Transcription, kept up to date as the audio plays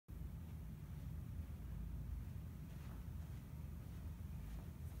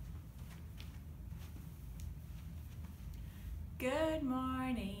Good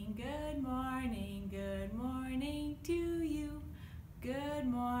morning, good morning, good morning to you. Good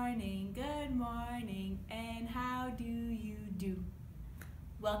morning, and how do you do?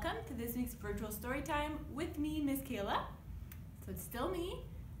 Welcome to this week's virtual story time with me, Miss Kayla. So it's still me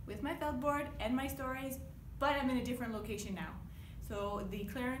with my felt board and my stories, but I'm in a different location now. So the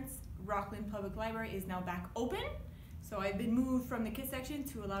Clarence-Rockland Public Library is now back open. So I've been moved from the kids section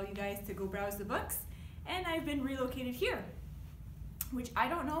to allow you guys to go browse the books, and I've been relocated here, which I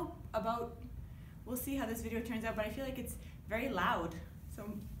don't know about. We'll see how this video turns out, but I feel like it's very loud. So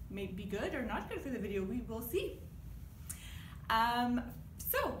may be good or not good for the video, we will see.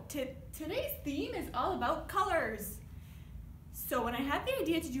 Today's theme is all about colors. So when I had the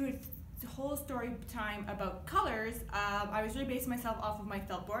idea to do a whole story time about colors, I was really basing myself off of my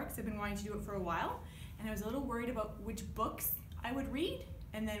felt board because I've been wanting to do it for a while, and I was a little worried about which books I would read.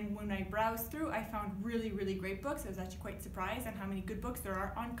 And then when I browsed through, I found really, really great books. I was actually quite surprised on how many good books there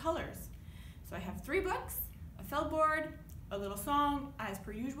are on colors. So I have 3 books, a felt board, a little song, as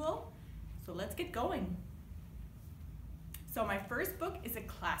per usual. So let's get going. So my first book is a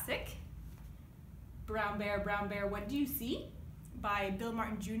classic, Brown Bear, What Do You See? By Bill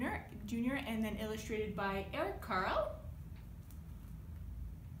Martin Jr. and then illustrated by Eric Carle.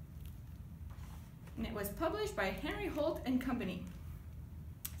 And it was published by Henry Holt and Company.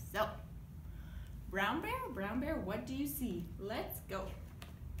 So, Brown Bear, what do you see? Let's go.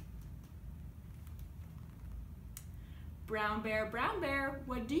 Brown Bear,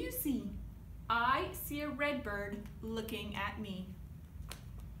 what do you see? I see a red bird looking at me.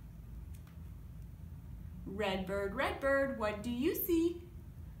 Red bird, what do you see?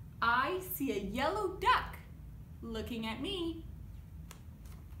 I see a yellow duck looking at me.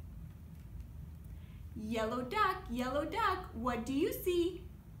 Yellow duck, what do you see?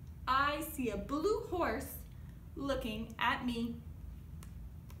 I see a blue horse looking at me.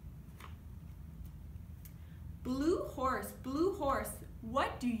 Blue horse,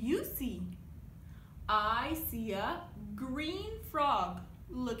 what do you see? I see a green frog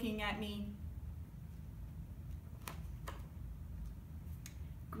looking at me.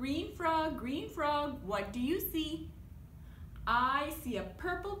 Green frog, what do you see? I see a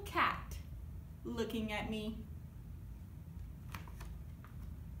purple cat looking at me.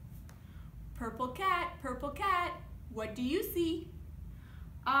 Purple cat, what do you see?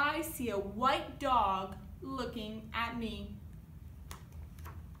 I see a white dog looking at me.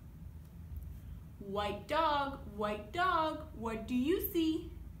 White dog, what do you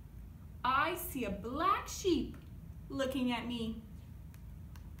see? I see a black sheep looking at me.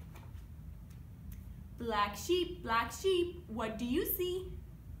 Black sheep, what do you see?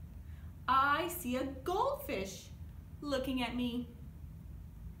 I see a goldfish looking at me.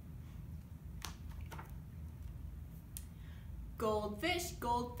 Goldfish,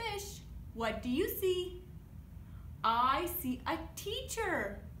 what do you see? I see a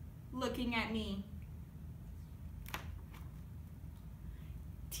teacher looking at me.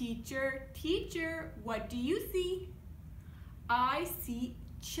 Teacher, what do you see? I see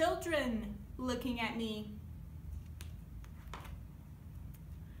children looking at me.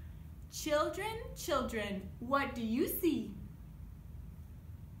 Children, what do you see?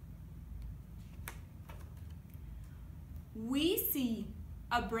 We see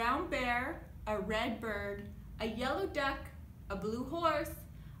a brown bear, a red bird, a yellow duck, a blue horse,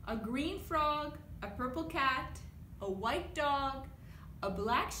 a green frog, a purple cat, a white dog, a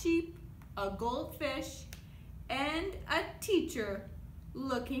black sheep, a goldfish, and a teacher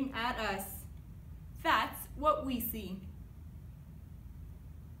looking at us. That's what we see.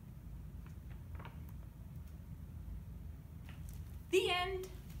 The end.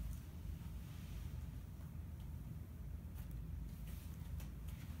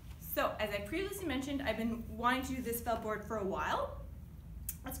 So, as I previously mentioned, I've been wanting to do this felt board for a while.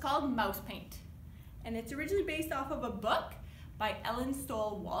 It's called Mouse Paint, and it's originally based off of a book by Ellen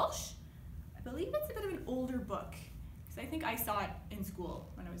Stoll Walsh. I believe it's a bit of an older book, because I think I saw it in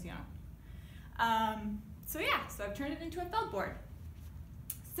school when I was young. So I've turned it into a felt board.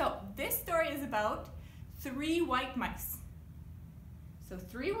 So this story is about 3 white mice. So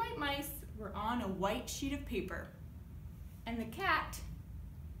 3 white mice were on a white sheet of paper, and the cat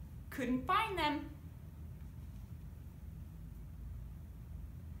couldn't find them.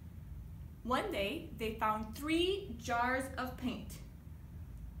 One day, they found 3 jars of paint.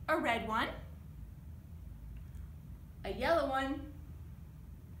 A red one, a yellow one,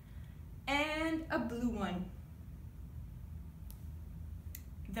 and a blue one.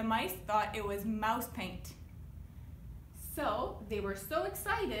 The mice thought it was mouse paint. So they were so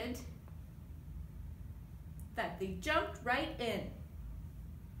excited that they jumped right in.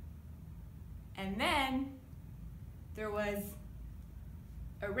 And then there was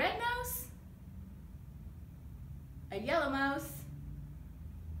a red mouse, a yellow mouse,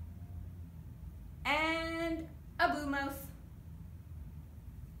 and a blue mouse.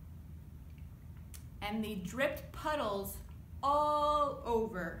 And they dripped puddles all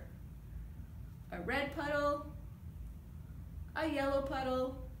over. A red puddle, a yellow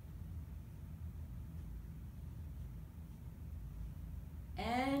puddle,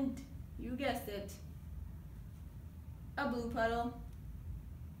 and you guessed it, a blue puddle.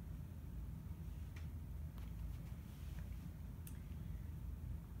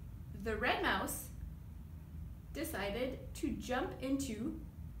 The red mouse decided to jump into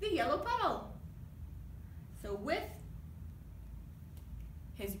the yellow puddle. So with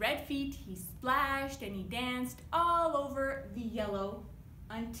his red feet, he splashed and he danced all over the yellow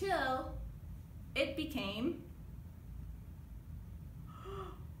until it became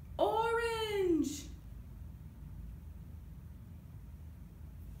orange,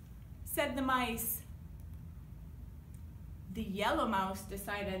 said the mice. The yellow mouse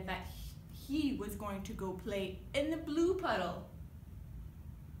decided that he was going to go play in the blue puddle.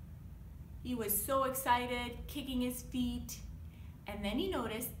 He was so excited, kicking his feet, and then he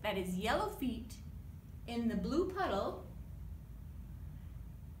noticed that his yellow feet in the blue puddle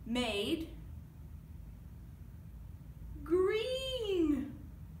made green,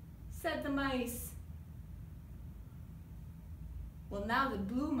 said the mice. Well, now the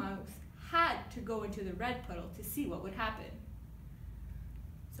blue mouse had to go into the red puddle to see what would happen.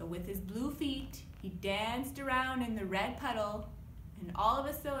 So with his blue feet, he danced around in the red puddle, and all of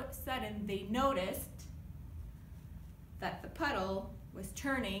a sudden they noticed that the puddle was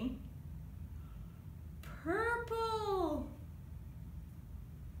turning purple,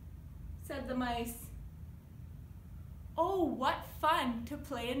 said the mice. Oh, what fun to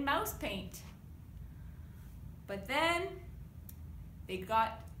play in mouse paint. But then they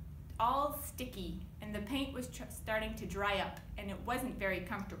got all sticky and the paint was starting to dry up and it wasn't very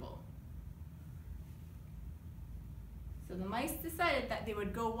comfortable. So the mice decided that they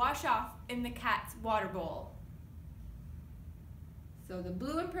would go wash off in the cat's water bowl. So the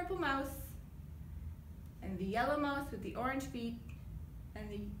blue and purple mouse and the yellow mouse with the orange feet and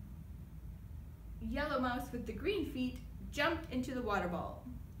the yellow mouse with the green feet jumped into the water bowl.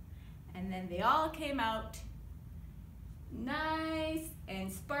 And then they all came out nice and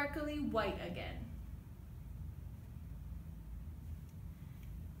sparkly white again.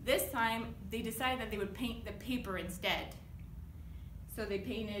 This time they decided that they would paint the paper instead. So they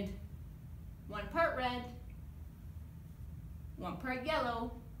painted 1 part red, 1 part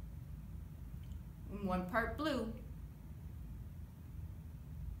yellow, and 1 part blue.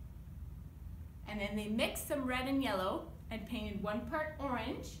 And then they mixed some red and yellow and painted 1 part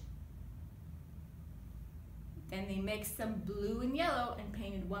orange. Then they mixed some blue and yellow and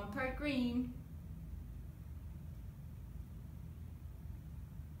painted 1 part green.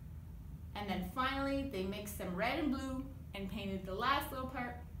 And then finally they mixed some red and blue and painted the last little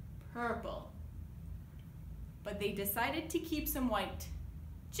part purple. But they decided to keep some white,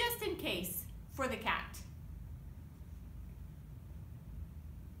 just in case, for the cat.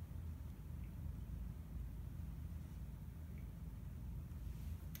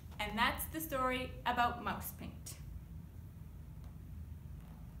 And that's the story about mouse paint.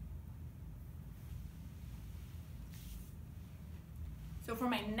 So for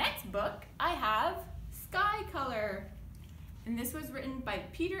my next book, I have Sky Color. And this was written by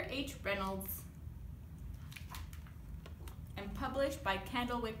Peter H. Reynolds and published by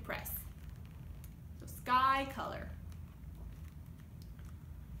Candlewick Press. So Sky Color.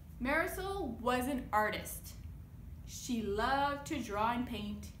 Marisol was an artist. She loved to draw and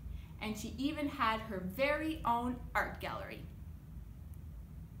paint, and she even had her very own art gallery.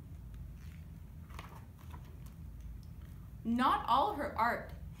 Not all her art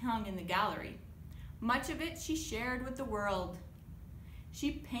hung in the gallery. Much of it she shared with the world.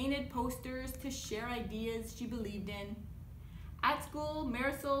 She painted posters to share ideas she believed in. At school,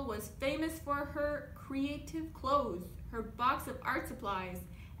 Marisol was famous for her creative clothes, her box of art supplies,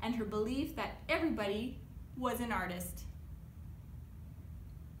 and her belief that everybody was an artist.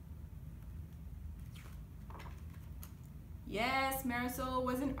 Yes, Marisol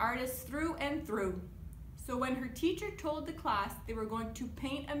was an artist through and through. So when her teacher told the class they were going to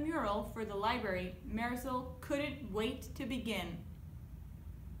paint a mural for the library, Marisol couldn't wait to begin.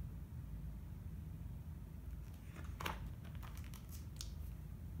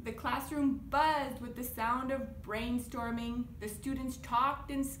 The classroom buzzed with the sound of brainstorming. The students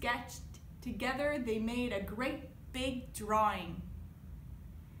talked and sketched, Together they made a great big drawing.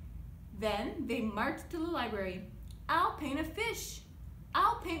 Then they marched to the library. I'll paint a fish.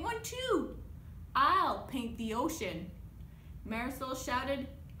 I'll paint one too. I'll paint the ocean. Marisol shouted,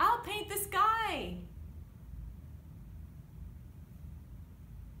 I'll paint the sky.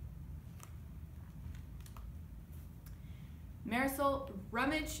 Marisol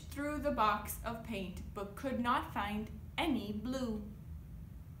rummaged through the box of paint but could not find any blue.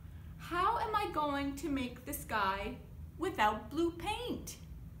 How am I going to make the sky without blue paint?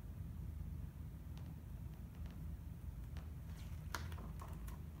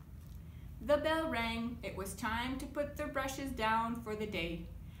 The bell rang. It was time to put the brushes down for the day.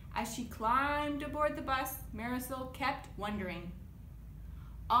 As she climbed aboard the bus, Marisol kept wondering.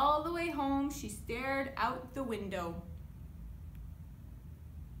 All the way home, she stared out the window.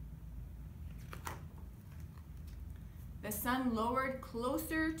 The sun lowered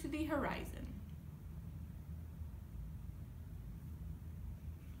closer to the horizon.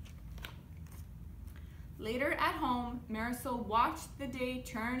 Later at home, Marisol watched the day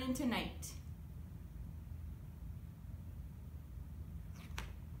turn into night.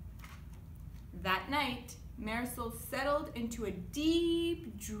 That night, Marisol settled into a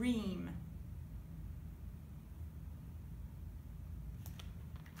deep dream.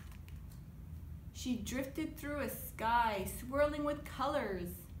 She drifted through a sky swirling with colors,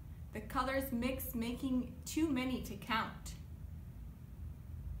 the colors mixed making too many to count.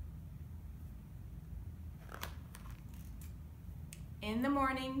 In the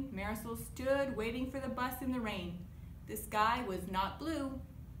morning, Marisol stood waiting for the bus in the rain. The sky was not blue.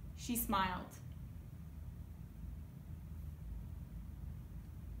 She smiled.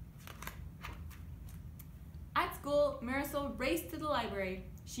 At school, Marisol raced to the library.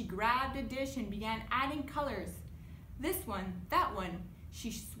 She grabbed a dish and began adding colors. This one, that one.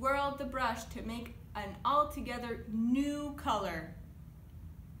 She swirled the brush to make an altogether new color.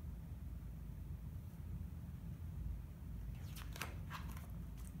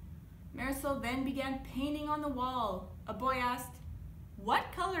 Marisol then began painting on the wall. A boy asked,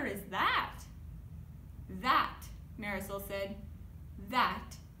 "What color is that?" "That," Marisol said,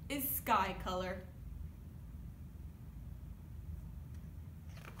 "that is sky color."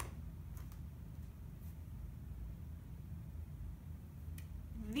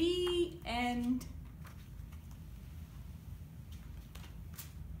 The end.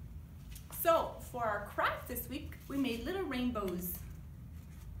 So, for our craft this week, we made little rainbows.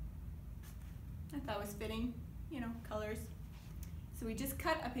 I thought it was fitting, colors. So we just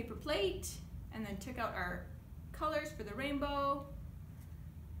cut a paper plate and then took out our colors for the rainbow.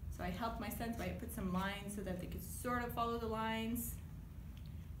 So I helped my sons by put some lines so that they could sort of follow the lines.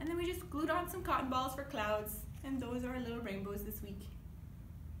 And then we just glued on some cotton balls for clouds, and those are our little rainbows this week.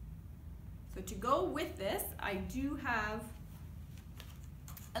 So to go with this, I do have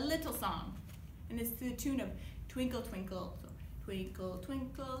a little song, and it's to the tune of Twinkle Twinkle. So, twinkle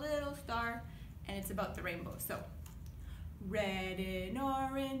twinkle little star, and it's about the rainbow. So, red and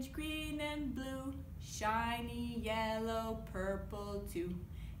orange, green and blue, shiny yellow, purple too.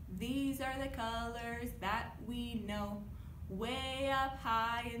 These are the colors that we know, way up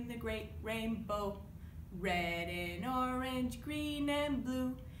high in the great rainbow. Red and orange, green and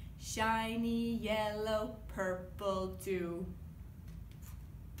blue, shiny yellow, purple too.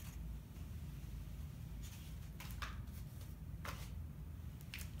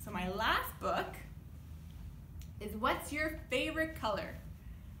 So my last book is What's Your Favorite Color?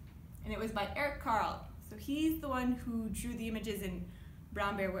 And it was by Eric Carle. So he's the one who drew the images in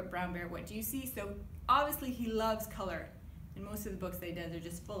Brown Bear, What Do You See? So obviously he loves color. And most of the books they did are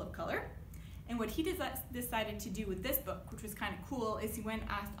just full of color. And what he decided to do with this book, which was kind of cool, is he went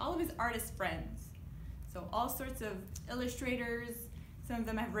and asked all of his artist friends. So all sorts of illustrators, some of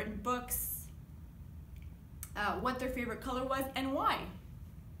them have written books, what their favorite color was and why.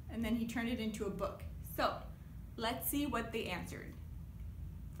 And then he turned it into a book. So let's see what they answered.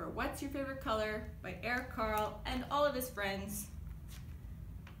 For What's Your Favorite Color by Eric Carle and all of his friends.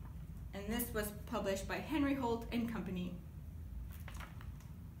 And this was published by Henry Holt and Company.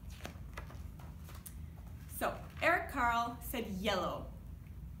 So, Eric Carle said yellow.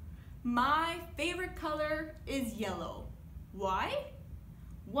 My favorite color is yellow. Why?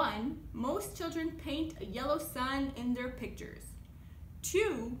 1, most children paint a yellow sun in their pictures.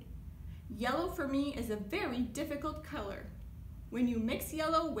 2, yellow for me is a very difficult color. When you mix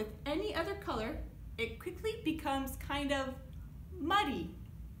yellow with any other color, it quickly becomes kind of muddy.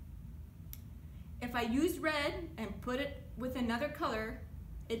 If I use red and put it with another color,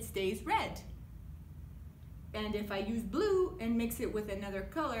 it stays red. And if I use blue and mix it with another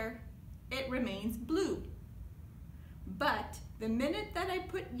color, it remains blue. But the minute that I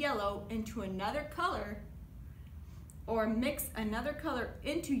put yellow into another color, or mix another color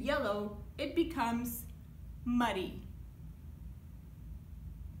into yellow, it becomes muddy.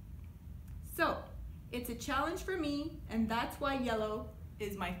 So, it's a challenge for me, and that's why yellow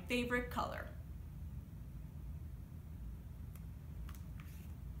is my favorite color.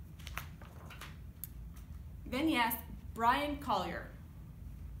 Then yes, Brian Collier.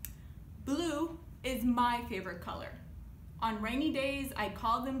 Blue is my favorite color. On rainy days, I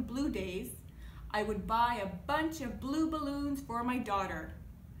call them blue days. I would buy a bunch of blue balloons for my daughter,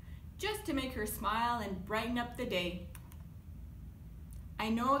 just to make her smile and brighten up the day. I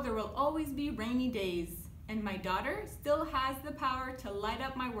know there will always be rainy days, and my daughter still has the power to light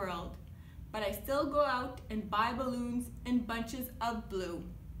up my world, but I still go out and buy balloons in bunches of blue.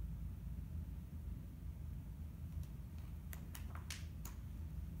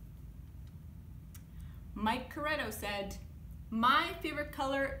 Mike Corretto said, "My favorite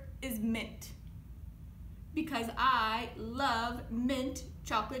color is mint, because I love mint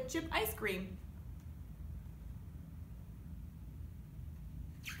chocolate chip ice cream."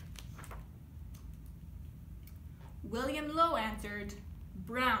 William Lowe answered,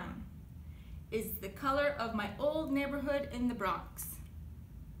 "Brown is the color of my old neighborhood in the Bronx.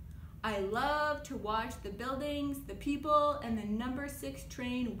 I love to watch the buildings, the people, and the number 6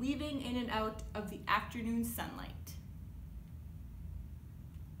 train weaving in and out of the afternoon sunlight."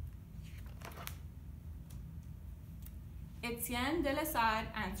 Etienne de la Sade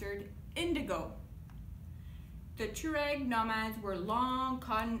answered, "Indigo. The Tuareg nomads wore long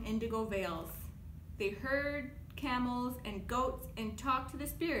cotton indigo veils. They herd camels and goats and talked to the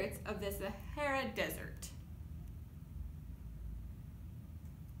spirits of the Sahara Desert."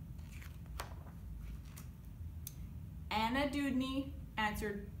 Anna Dudney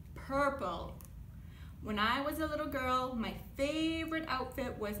answered, "Purple. When I was a little girl, my favorite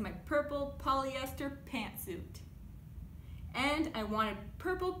outfit was my purple polyester pantsuit. And I wanted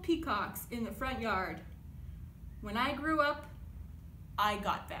purple peacocks in the front yard. When I grew up, I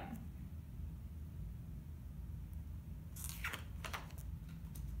got them."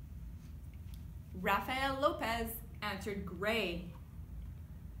 Rafael Lopez answered, "Gray.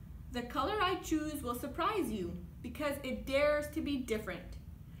 The color I choose will surprise you because it dares to be different.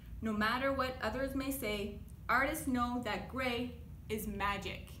 No matter what others may say, artists know that gray is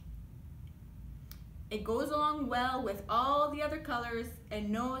magic. It goes along well with all the other colors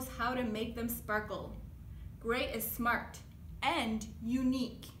and knows how to make them sparkle. Gray is smart and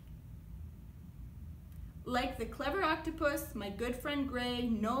unique. Like the clever octopus, my good friend Gray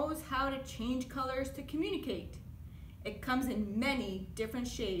knows how to change colors to communicate. It comes in many different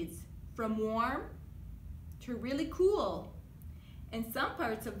shades, from warm to really cool. In some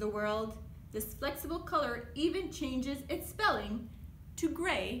parts of the world, this flexible color even changes its spelling to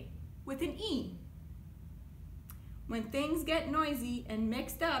gray with an E. When things get noisy and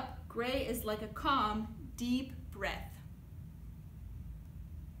mixed up, gray is like a calm, deep breath."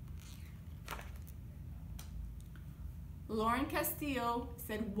 Lauren Castillo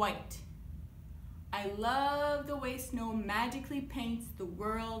said, "White. I love the way snow magically paints the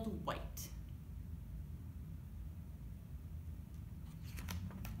world white."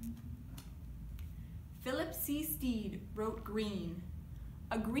 Philip C. Steed wrote, "Green.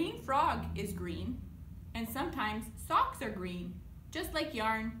 A green frog is green, and sometimes socks are green, just like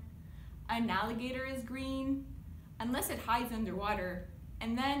yarn. An alligator is green, unless it hides underwater,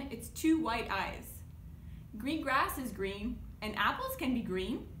 and then it's 2 white eyes. Green grass is green, and apples can be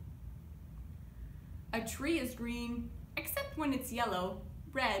green. A tree is green, except when it's yellow,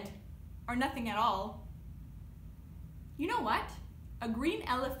 red, or nothing at all. You know what? A green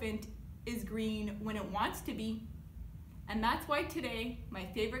elephant is green when it wants to be, and that's why today my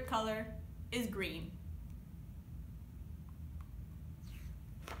favorite color is green."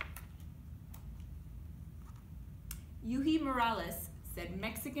 Yuhi Morales said,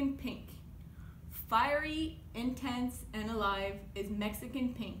 "Mexican pink. Fiery, intense, and alive is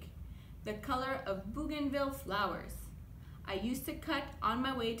Mexican pink, the color of bougainville flowers. I used to cut on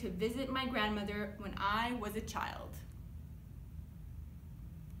my way to visit my grandmother when I was a child."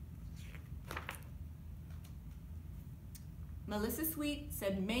 Melissa Sweet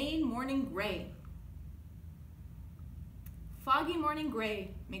said, "Maine morning gray. Foggy morning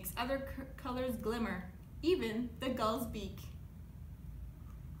gray makes other colors glimmer, even the gull's beak."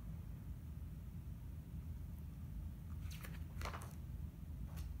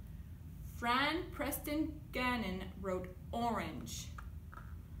 Fran Preston Gannon wrote, "Orange.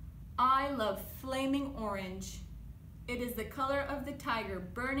 I love flaming orange. It is the color of the tiger,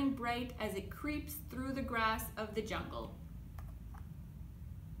 burning bright as it creeps through the grass of the jungle.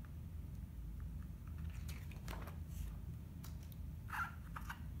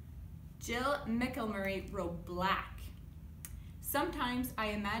 Jill McElmurray wrote black. Sometimes I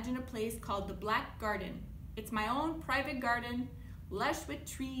imagine a place called the Black Garden. It's my own private garden, lush with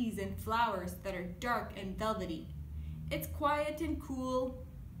trees and flowers that are dark and velvety. It's quiet and cool,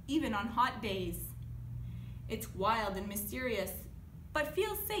 even on hot days. It's wild and mysterious, but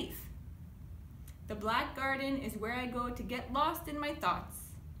feels safe. The Black Garden is where I go to get lost in my thoughts,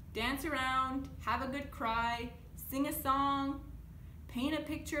 dance around, have a good cry, sing a song, paint a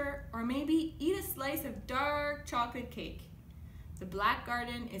picture, or maybe eat a slice of dark chocolate cake. The Black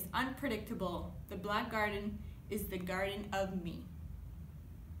Garden is unpredictable. The Black Garden is the garden of me.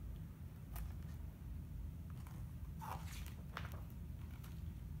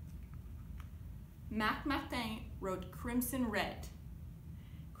 Mac Martin wrote Crimson Red.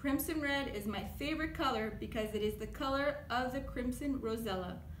 Crimson red is my favorite color because it is the color of the crimson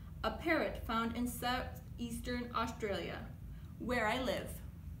rosella, a parrot found in southeastern Australia, where I live.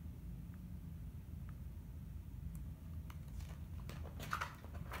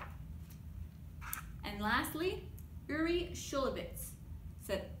 And lastly, Uri Shulevitz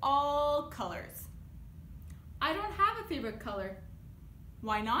said all colors. I don't have a favorite color.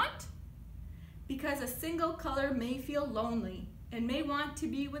 Why not? Because a single color may feel lonely and may want to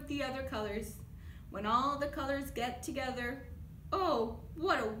be with the other colors. When all the colors get together, oh,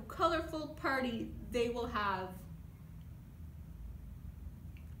 what a colorful party they will have.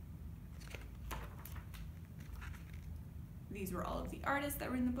 These were all of the artists that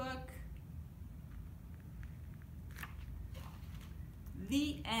were in the book.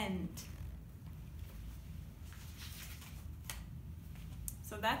 The end.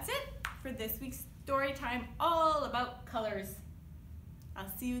 So that's it for this week's story time all about colors. I'll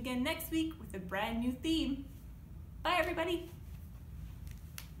see you again next week with a brand new theme. Bye everybody.